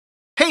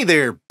Hey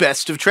there,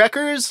 best of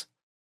Trekkers!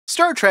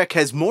 Star Trek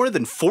has more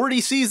than 40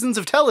 seasons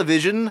of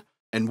television,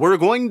 and we're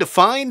going to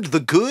find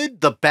the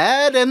good, the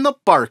bad, and the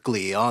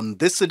Barkley on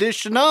this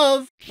edition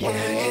of... Yeah,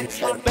 it's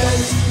the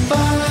best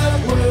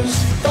five,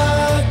 worst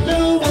five,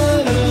 no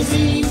one has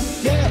seen.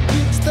 Yeah,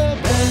 it's the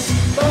best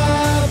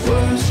five,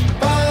 worst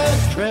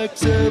five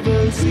Trek's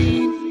ever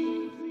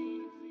seen.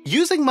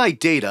 Using my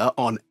data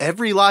on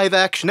every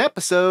live-action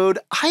episode,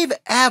 I've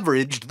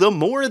averaged the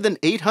more than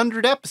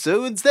 800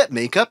 episodes that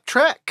make up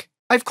Trek.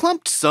 I've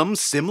clumped some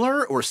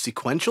similar or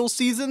sequential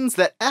seasons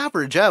that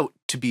average out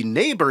to be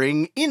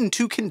neighboring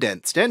into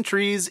condensed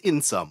entries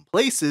in some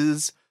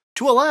places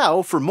to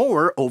allow for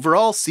more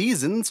overall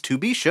seasons to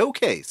be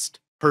showcased.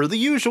 Per the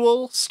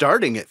usual,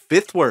 starting at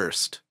 5th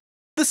worst.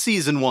 The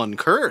Season 1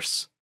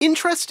 Curse.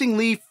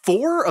 Interestingly,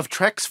 4 of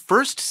Trek's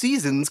first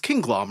seasons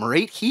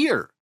conglomerate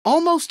here,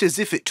 almost as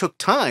if it took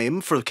time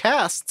for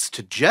casts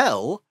to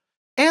gel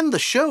and the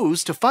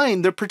shows to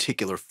find their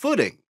particular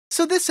footing.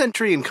 So this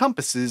entry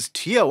encompasses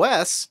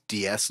TOS,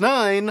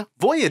 DS9,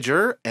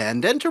 Voyager,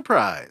 and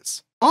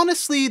Enterprise.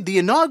 Honestly, the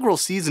inaugural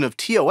season of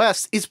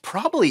TOS is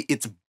probably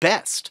its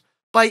best,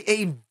 by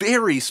a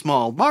very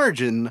small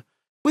margin,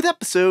 with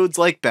episodes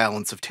like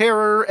Balance of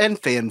Terror and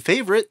fan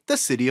favorite The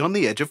City on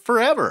the Edge of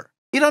Forever.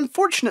 It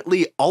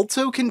unfortunately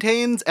also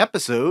contains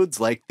episodes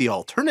like The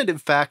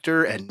Alternative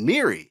Factor and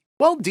Miri,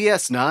 while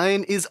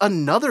DS9 is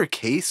another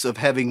case of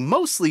having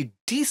mostly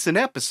decent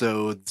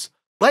episodes,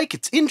 like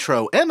its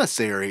intro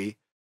Emissary,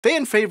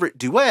 fan favorite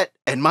Duet,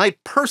 and my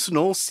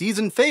personal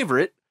season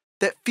favorite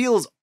that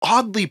feels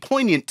oddly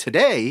poignant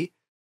today,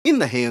 In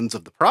the Hands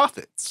of the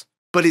Prophets.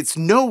 But it's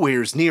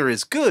nowhere near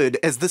as good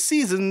as the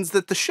seasons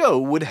that the show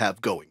would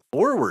have going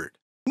forward.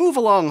 Move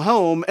Along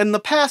Home and The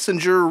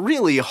Passenger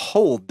really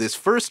hold this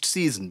first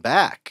season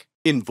back.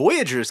 In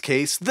Voyager's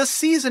case, the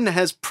season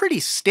has pretty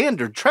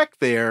standard Trek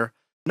fare,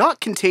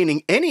 not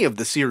containing any of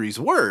the series'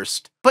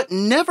 worst, but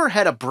never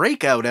had a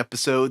breakout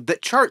episode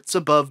that charts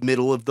above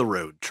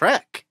middle-of-the-road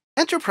Trek.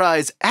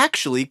 Enterprise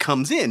actually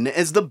comes in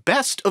as the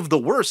best of the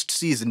worst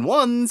Season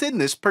 1s in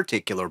this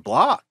particular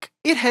block.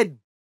 It had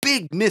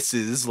big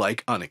misses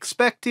like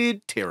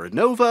Unexpected, Terra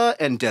Nova,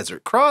 and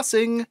Desert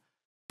Crossing,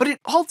 but it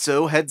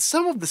also had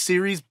some of the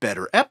series'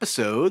 better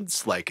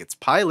episodes, like its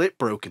pilot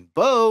Broken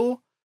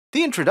Bow,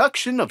 the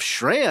introduction of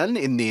Shran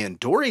in the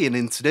Andorian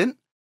incident,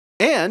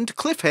 and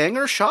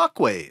cliffhanger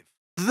Shockwave.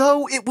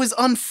 Though it was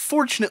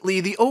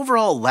unfortunately the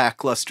overall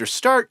lackluster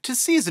start to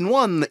Season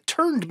 1 that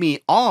turned me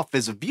off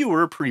as a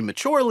viewer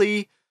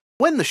prematurely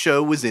when the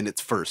show was in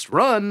its first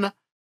run,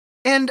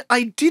 and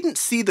I didn't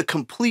see the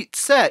complete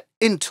set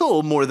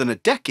until more than a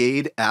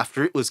decade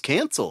after it was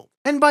cancelled.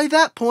 And by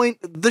that point,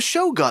 the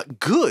show got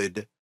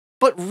good,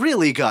 but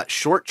really got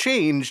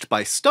shortchanged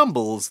by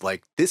stumbles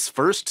like this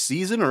first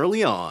season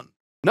early on.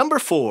 Number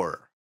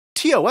 4.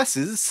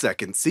 TOS's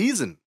second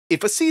season.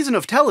 If a season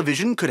of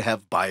television could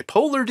have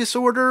bipolar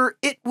disorder,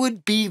 it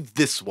would be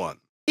this one.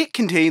 It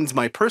contains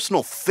my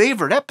personal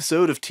favorite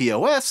episode of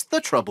TOS, The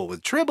Trouble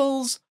with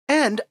Tribbles,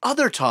 and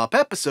other top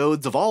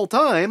episodes of all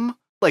time,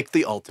 like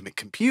The Ultimate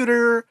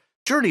Computer,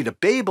 Journey to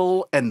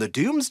Babel, and The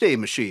Doomsday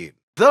Machine.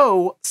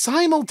 Though,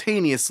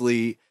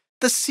 simultaneously,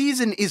 the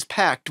season is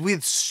packed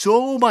with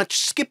so much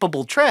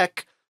skippable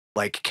Trek,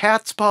 like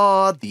Cat's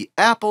Paw, The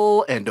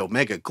Apple, and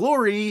Omega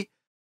Glory,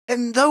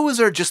 and those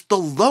are just the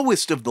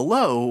lowest of the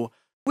low,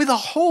 with a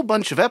whole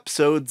bunch of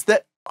episodes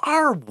that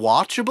are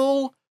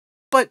watchable,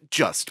 but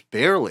just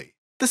barely.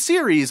 The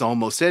series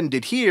almost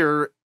ended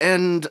here,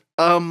 and,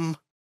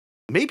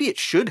 maybe it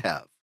should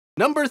have.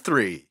 Number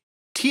 3.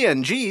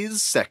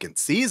 TNG's second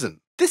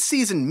season. This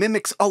season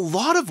mimics a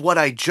lot of what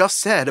I just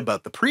said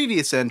about the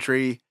previous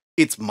entry.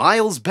 It's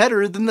miles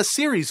better than the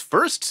series'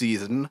 first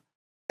season,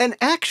 and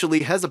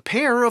actually has a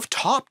pair of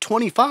top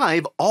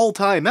 25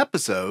 all-time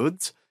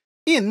episodes,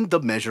 in The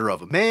Measure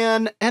of a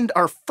Man, and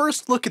our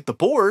first look at the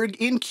Borg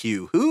in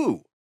Q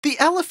Who. The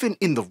elephant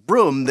in the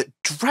room that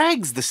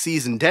drags the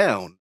season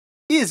down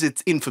is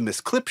its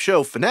infamous clip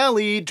show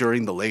finale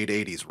during the late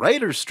 80s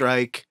writer's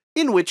strike,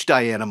 in which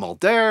Diana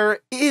Muldaur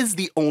is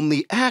the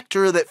only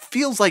actor that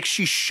feels like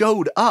she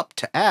showed up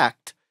to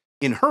act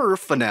in her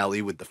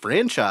finale with the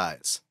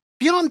franchise.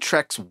 Beyond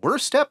Trek's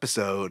worst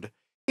episode,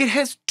 it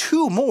has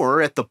 2 more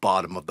at the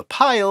bottom of the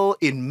pile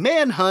in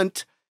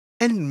Manhunt,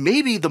 and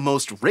maybe the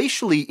most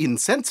racially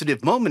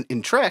insensitive moment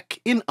in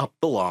Trek in Up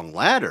the Long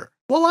Ladder.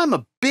 While I'm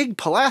a big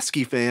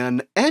Pulaski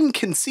fan and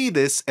can see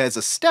this as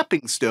a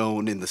stepping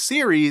stone in the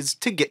series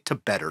to get to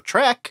better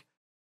Trek,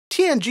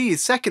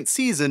 TNG's second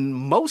season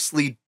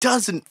mostly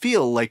doesn't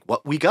feel like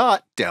what we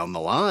got down the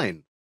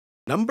line.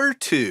 Number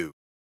 2.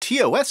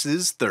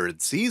 TOS's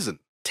third season.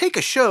 Take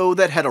a show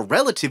that had a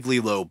relatively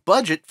low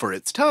budget for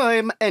its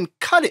time and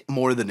cut it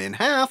more than in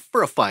half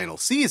for a final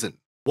season.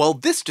 While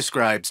this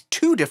describes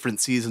 2 different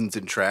seasons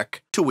in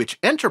Trek, to which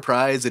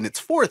Enterprise in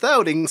its 4th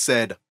outing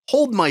said,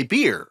 "Hold my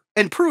beer,"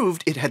 and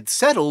proved it had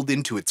settled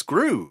into its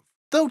groove.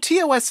 Though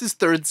TOS's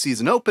third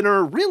season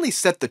opener really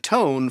set the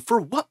tone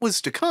for what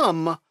was to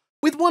come,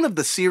 with one of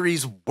the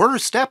series'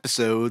 worst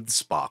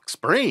episodes, Spock's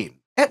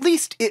Brain. At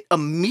least it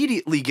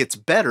immediately gets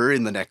better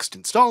in the next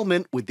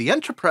installment with the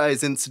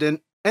Enterprise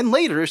incident, and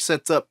later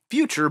sets up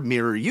future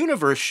Mirror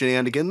Universe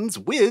shenanigans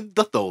with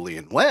the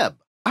Tholian Web.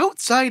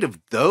 Outside of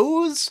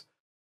those,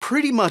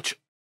 pretty much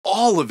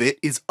all of it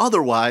is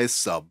otherwise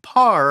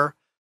subpar,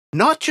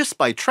 not just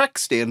by Trek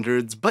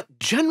standards, but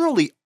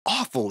generally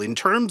awful in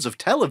terms of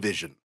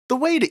television. The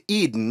Way to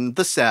Eden,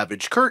 The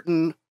Savage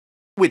Curtain,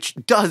 which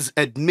does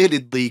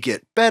admittedly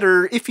get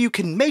better if you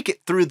can make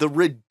it through the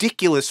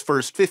ridiculous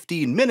first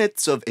 15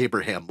 minutes of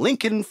Abraham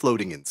Lincoln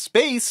floating in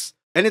space,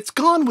 and it's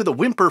gone with a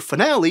whimper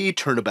finale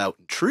turnabout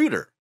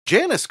intruder.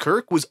 Janice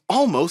Kirk was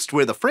almost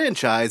where the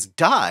franchise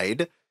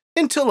died,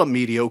 until a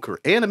mediocre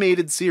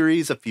animated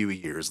series a few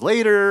years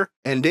later,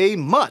 and a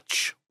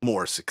much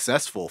more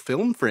successful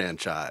film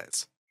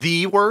franchise.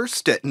 The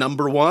worst at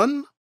number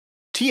 1?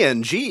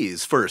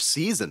 TNG's first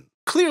season.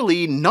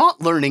 Clearly not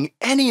learning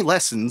any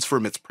lessons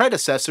from its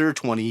predecessor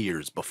 20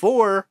 years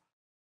before,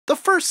 the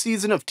first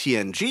season of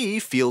TNG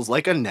feels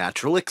like a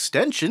natural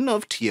extension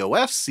of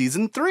TOF's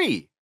Season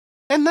 3,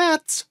 and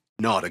that's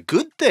not a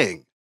good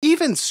thing.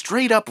 Even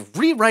straight up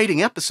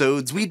rewriting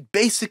episodes we'd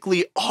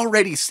basically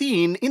already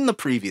seen in the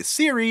previous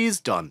series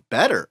done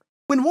better.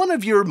 When one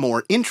of your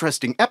more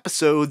interesting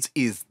episodes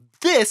is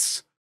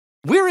this,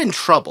 we're in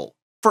trouble.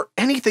 For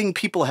anything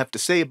people have to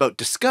say about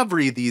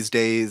Discovery these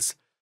days,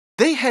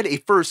 they had a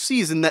first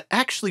season that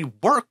actually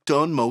worked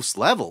on most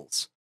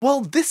levels,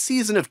 while this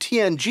season of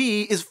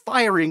TNG is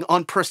firing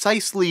on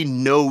precisely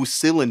no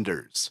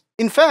cylinders.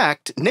 In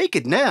fact,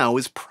 Naked Now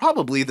is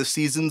probably the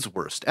season's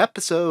worst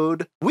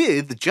episode,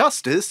 with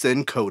Justice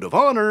and Code of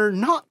Honor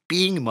not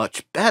being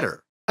much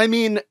better. I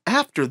mean,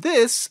 after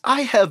this,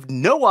 I have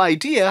no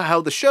idea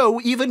how the show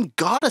even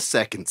got a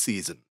second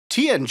season.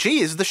 TNG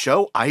is the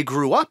show I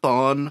grew up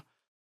on,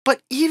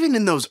 but even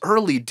in those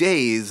early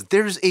days,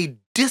 there's a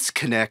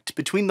disconnect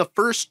between the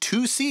first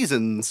 2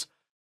 seasons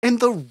and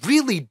the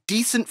really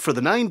decent for the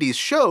 90s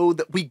show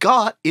that we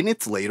got in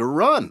its later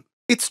run.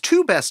 Its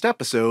 2 best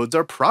episodes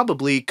are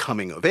probably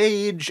Coming of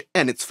Age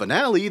and its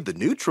finale, The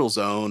Neutral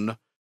Zone,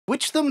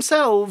 which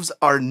themselves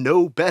are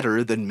no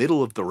better than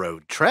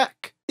middle-of-the-road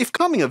Trek. If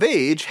Coming of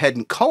Age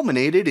hadn't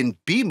culminated in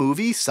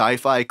B-movie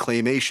sci-fi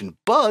claymation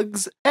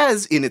bugs,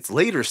 as in its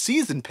later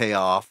season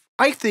payoff,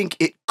 I think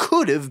it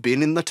could have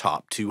been in the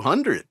top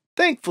 200.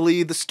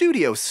 Thankfully, the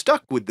studio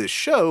stuck with this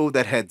show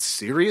that had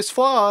serious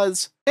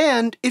flaws,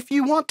 and if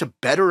you want to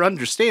better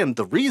understand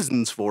the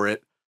reasons for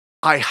it,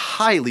 I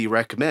highly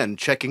recommend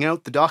checking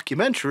out the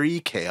documentary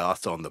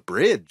Chaos on the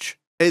Bridge.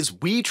 As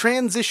we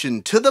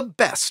transition to the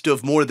best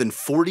of more than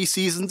 40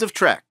 seasons of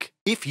Trek,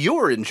 if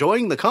you're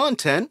enjoying the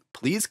content,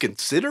 please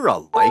consider a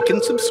like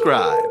and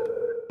subscribe.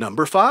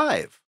 Number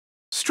 5.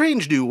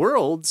 Strange New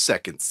Worlds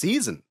second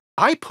season.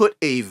 I put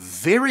a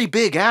very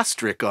big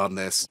asterisk on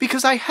this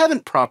because I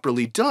haven't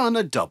properly done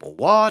a double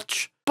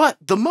watch, but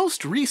the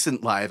most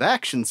recent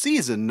live-action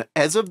season,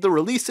 as of the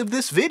release of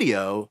this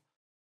video,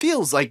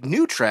 feels like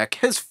New Trek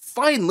has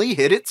finally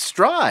hit its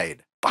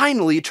stride.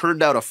 Finally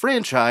turned out a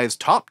franchise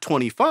top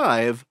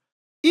 25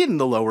 in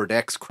the Lower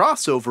Decks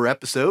crossover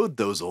episode,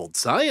 Those Old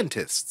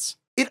Scientists.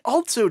 It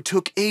also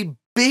took a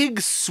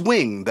big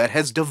swing that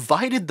has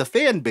divided the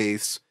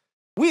fanbase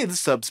with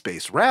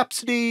Subspace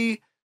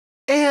Rhapsody,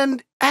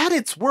 and at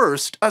its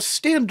worst, a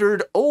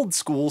standard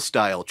old-school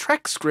style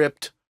Trek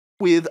script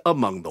with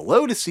Among the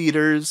Lotus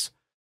Eaters,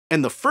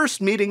 and the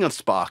first meeting of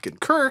Spock and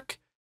Kirk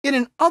in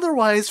an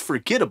otherwise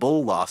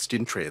forgettable Lost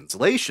in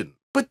Translation.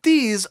 But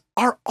these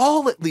are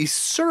all at least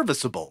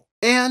serviceable,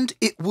 and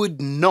it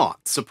would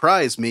not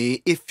surprise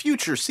me if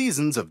future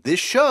seasons of this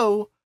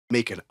show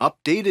make an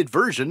updated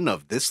version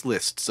of this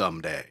list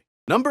someday.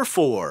 Number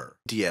 4.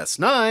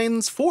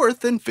 DS9's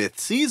 4th and 5th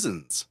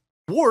seasons.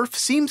 Worf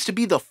seems to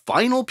be the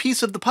final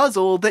piece of the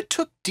puzzle that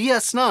took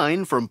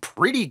DS9 from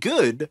pretty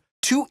good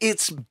to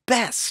its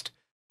best,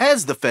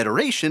 as the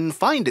Federation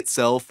find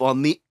itself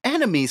on the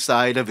enemy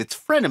side of its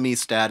frenemy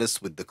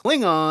status with the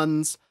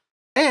Klingons,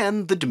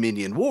 and the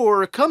Dominion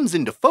War comes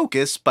into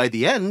focus by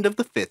the end of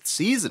the 5th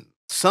season.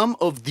 Some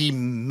of the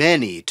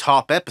many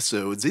top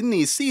episodes in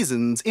these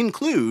seasons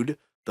include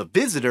The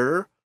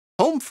Visitor,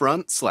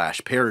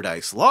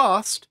 Homefront/Paradise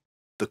Lost,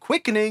 The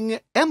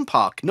Quickening,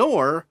 Empok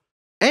Nor,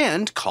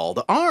 and Call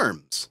to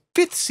Arms.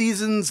 5th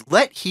season's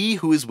Let He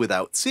Who Is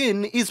Without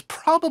Sin is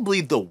probably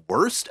the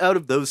worst out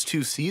of those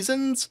 2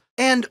 seasons,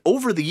 and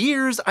over the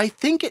years I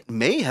think it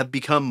may have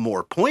become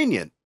more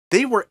poignant.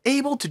 They were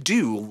able to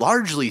do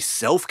largely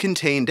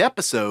self-contained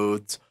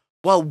episodes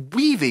while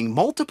weaving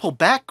multiple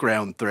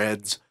background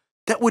threads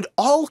that would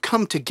all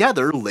come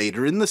together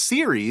later in the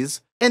series,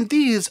 and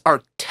these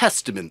are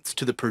testaments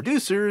to the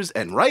producers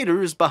and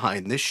writers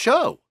behind this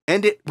show.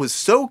 And it was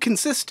so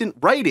consistent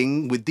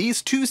writing with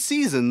these 2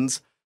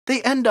 seasons,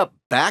 they end up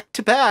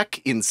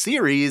back-to-back in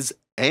series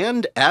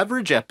and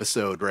average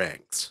episode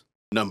ranks.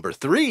 Number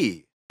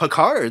 3.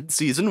 Picard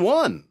Season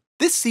 1.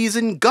 This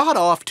season got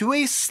off to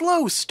a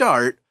slow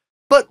start,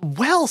 but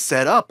well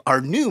set up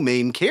our new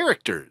main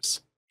characters.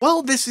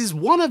 Well, this is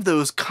one of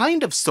those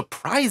kind of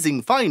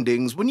surprising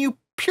findings when you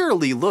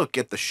purely look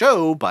at the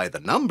show by the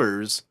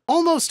numbers,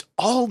 almost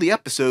all the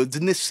episodes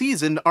in this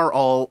season are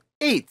all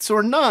 8s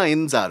or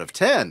 9s out of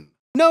 10.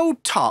 No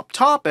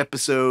top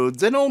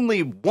episodes, and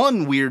only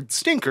one weird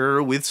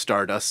stinker with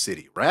Stardust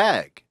City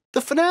Rag.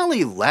 The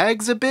finale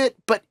lags a bit,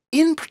 but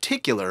in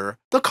particular,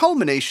 the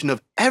culmination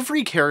of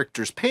every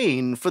character's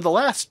pain for the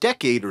last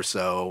decade or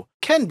so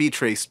can be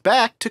traced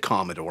back to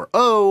Commodore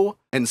O,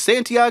 and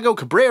Santiago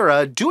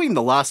Cabrera doing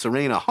the La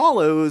Sirena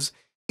Hollows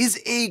is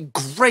a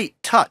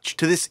great touch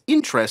to this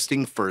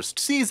interesting first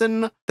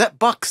season that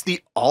bucks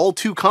the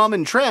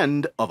all-too-common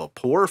trend of a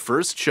poor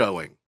first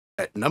showing.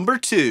 At number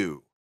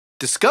 2,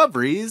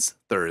 Discovery's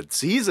third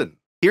season.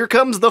 Here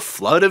comes the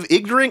flood of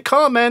ignorant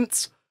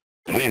comments.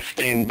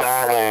 Listing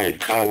ballet,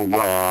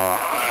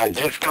 I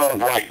just don't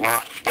like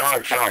not Star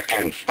Trek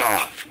and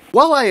stuff.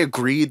 While I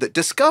agree that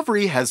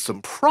Discovery has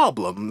some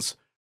problems,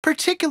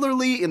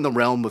 particularly in the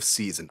realm of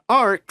season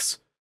arcs,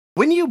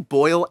 when you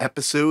boil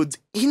episodes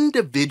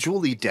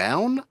individually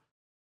down,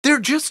 there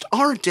just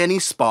aren't any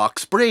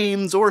Spock's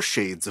brains or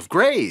shades of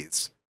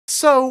grays.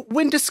 So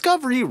when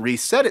Discovery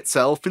reset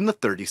itself in the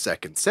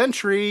 32nd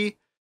century,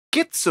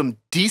 gets some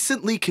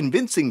decently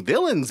convincing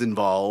villains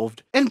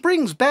involved, and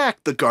brings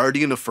back the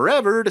Guardian of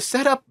Forever to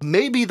set up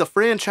maybe the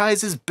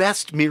franchise's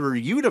best mirror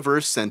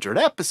universe-centered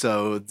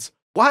episodes,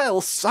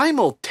 while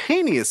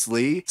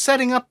simultaneously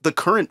setting up the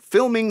current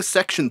filming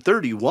Section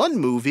 31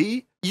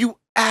 movie, you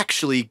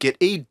actually get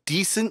a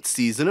decent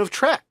season of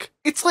Trek.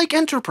 It's like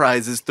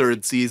Enterprise's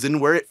third season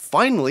where it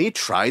finally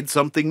tried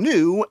something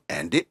new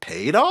and it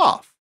paid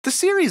off. The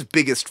series'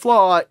 biggest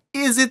flaw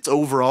is its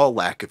overall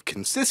lack of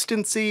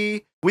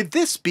consistency, with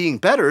this being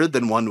better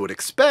than one would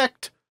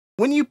expect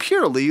when you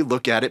purely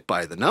look at it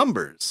by the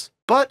numbers.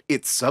 But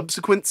its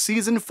subsequent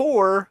Season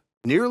 4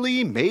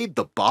 nearly made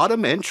the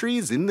bottom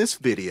entries in this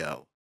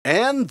video.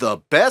 And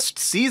the best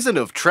season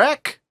of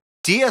Trek?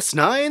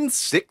 DS9's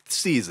 6th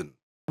season.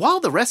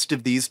 While the rest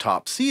of these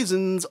top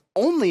seasons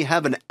only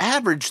have an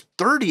average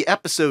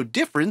 30-episode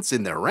difference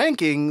in their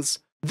rankings,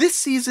 this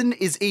season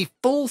is a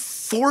full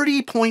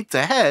 40 points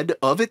ahead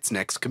of its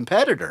next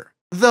competitor.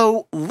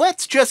 Though,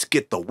 let's just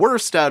get the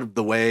worst out of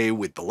the way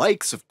with the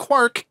likes of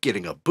Quark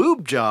getting a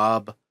boob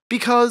job,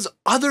 because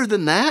other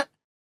than that,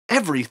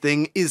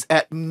 everything is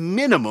at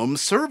minimum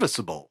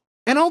serviceable,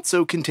 and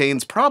also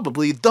contains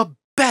probably the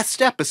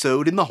best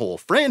episode in the whole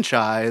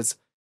franchise,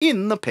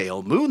 In the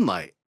Pale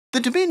Moonlight. The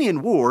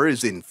Dominion War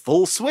is in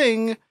full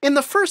swing, and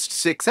the first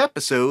 6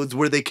 episodes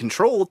where they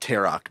control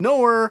Terok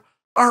Nor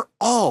are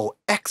all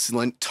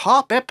excellent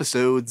top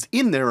episodes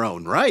in their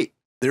own right.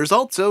 There's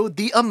also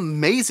the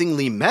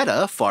amazingly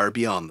meta Far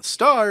Beyond the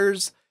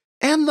Stars,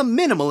 and the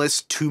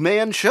minimalist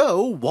 2-man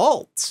show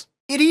Waltz.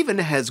 It even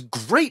has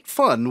great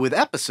fun with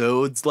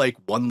episodes like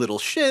One Little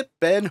Ship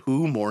and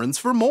Who Mourns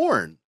for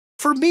Morn.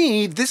 For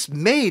me, this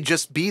may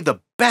just be the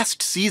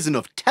best season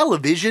of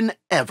television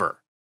ever.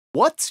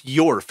 What's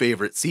your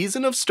favorite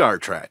season of Star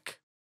Trek?